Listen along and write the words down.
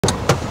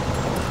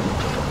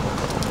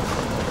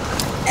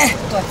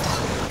to je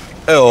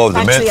to. Evo ovde.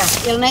 Pa ću ja,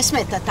 jel ne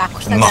smeta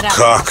tako, šta da radim?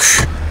 Ma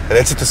kak?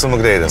 Recite samo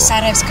gde idemo.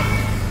 Sarajevska.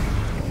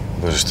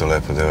 Bože što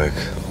lepa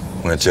devojka.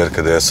 Moja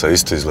čerka Desa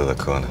isto izgleda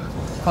kao ona.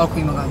 Koliko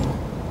ima godina?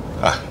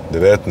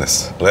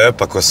 19.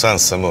 Lepa ko san,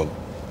 samo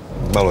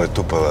malo je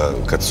tupava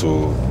kad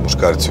su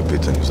muškarci u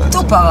pitanju, znate.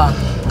 Tupava?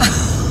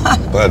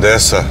 Moja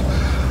Desa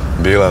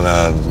bila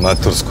na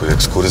maturskoj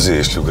ekskurziji,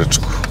 išli u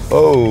Grčku.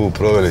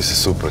 Proveli se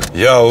super.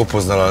 Ja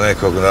upoznala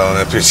nekog, da vam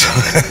ne pričam.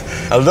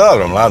 Ali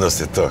dobro,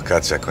 mladost je to,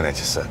 kad će ako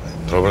neće sad.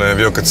 Problem je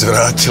bio kad se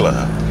vratila.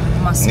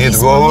 Nit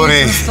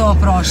govori,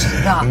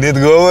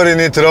 nit govori,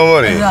 nit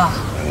romori.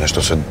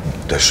 Nešto se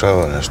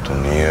dešava, nešto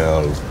nije,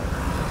 ali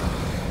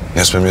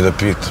ne smijem mi da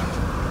pitam.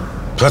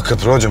 Tako kad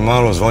prođem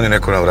malo, zvoni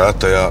neko na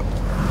vrata, ja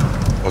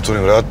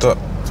otvorim vrata,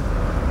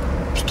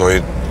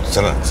 stoji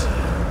crnac.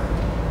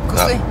 Ko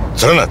stoji?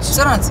 Crnac.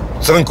 Crnac?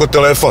 Crn ko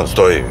telefon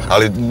stoji,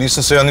 ali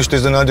nisam se ja ništa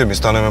iznenadio, mi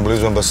stanujemo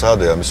blizu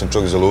ambasade, ja mislim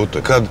čovjek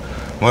zalutuje. Kad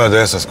moja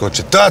Desa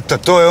skoči, tata,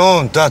 to je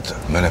on, tata.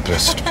 Mene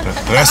preseče.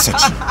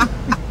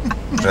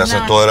 Ja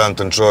sam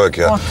tolerantan čovjek,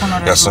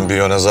 ja sam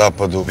bio na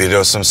zapadu,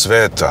 video sam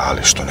sveta,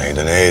 ali što ne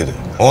ide, ne ide.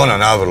 Ona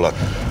navrla,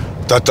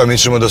 tata, mi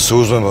ćemo da se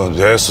uzmemo,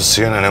 gdje su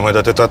sine, nemoj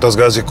da te tata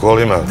zgazi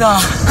kolima. Da.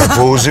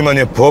 Kako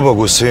uzimanje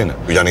pobogu, sine.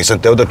 Ja nisam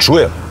teo da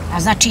čujem. A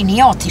znači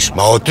nije otišla?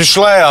 Ma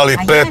otišla je, ali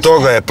pre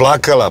toga je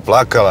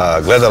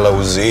plakala, gledala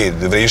u zid,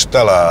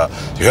 vrištala.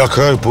 Ja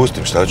kraju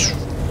pustim, šta ću?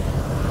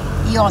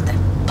 I ode?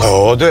 Pa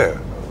ode.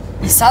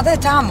 I sada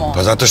je tamo?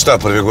 Pa znate šta,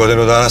 prvi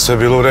godinu dana sve je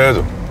bilo u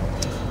redu.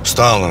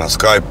 Stalno na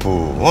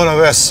Skype-u, ona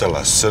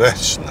vesela,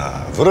 srećna,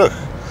 vrh.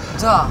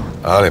 Da.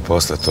 Ali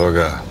posle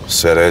toga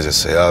sve ređe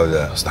se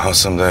javlja, znao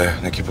sam da je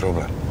neki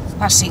problem.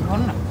 Pa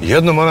sigurno.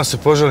 Jednom ona se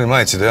poželi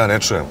majci da ja ne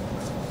čujem.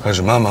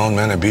 Kaže, mama, on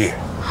mene bije.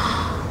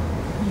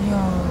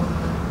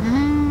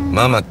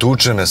 Mama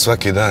tuče me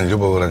svaki dan,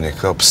 ljubomoran je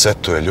kao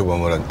psetuje,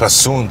 ljubomoran. Pa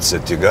sunce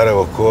ti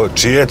garevo ko,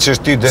 čije ćeš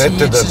ti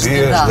dete da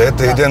biješ,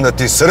 dete, idem da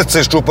ti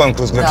srce ščupam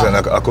kroz grčan,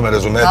 ako me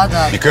razumete.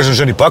 I kažem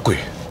ženi, pakuj.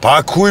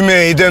 Pakuj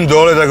me, idem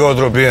dole da ga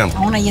odrobijam.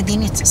 A ona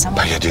jedinica, samo...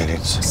 Pa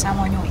jedinica.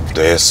 Samo nju.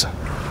 Desa.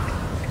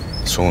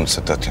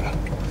 Sunce, tatina.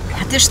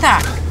 Znate šta,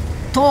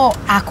 to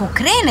ako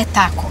krene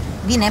tako,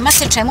 vi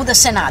nemate čemu da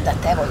se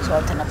nadate. Evo,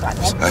 izvolite na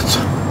platnje. Eto.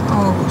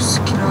 Ovo,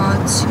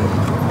 skraci.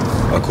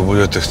 Ako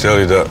budete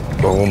htjeli da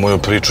ovu moju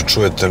priču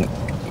čujete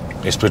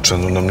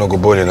ispričanu na mnogo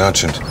bolji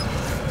način,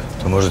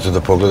 to možete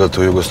da pogledate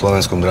u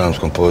Jugoslovenskom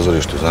dramskom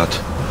pozorištu, znate.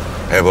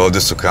 Evo,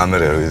 ovdje su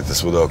kamere, vidite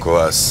svuda oko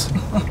vas.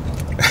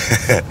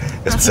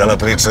 Jer cijela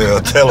priča je o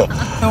telo.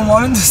 U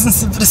momentu sam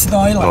se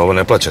presnojila. Ovo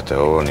ne plaćate,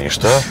 ovo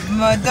ništa.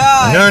 Ma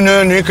da.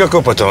 Ne,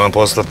 nikako, pa to vam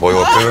posla po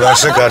okviru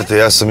naše karte.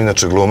 Ja sam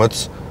inače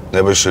glumac,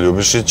 Nebojša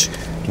Ljubišić.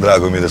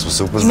 Drago mi je da smo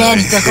se upoznali.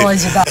 Meni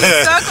također, da.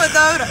 Tako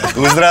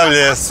dobro.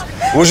 Uzdravlje,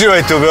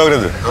 uživajte u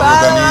Beogradu. Ovo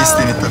da nije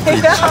istinita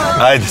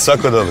priča. Ajde,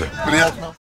 svako dobro. Prijatno.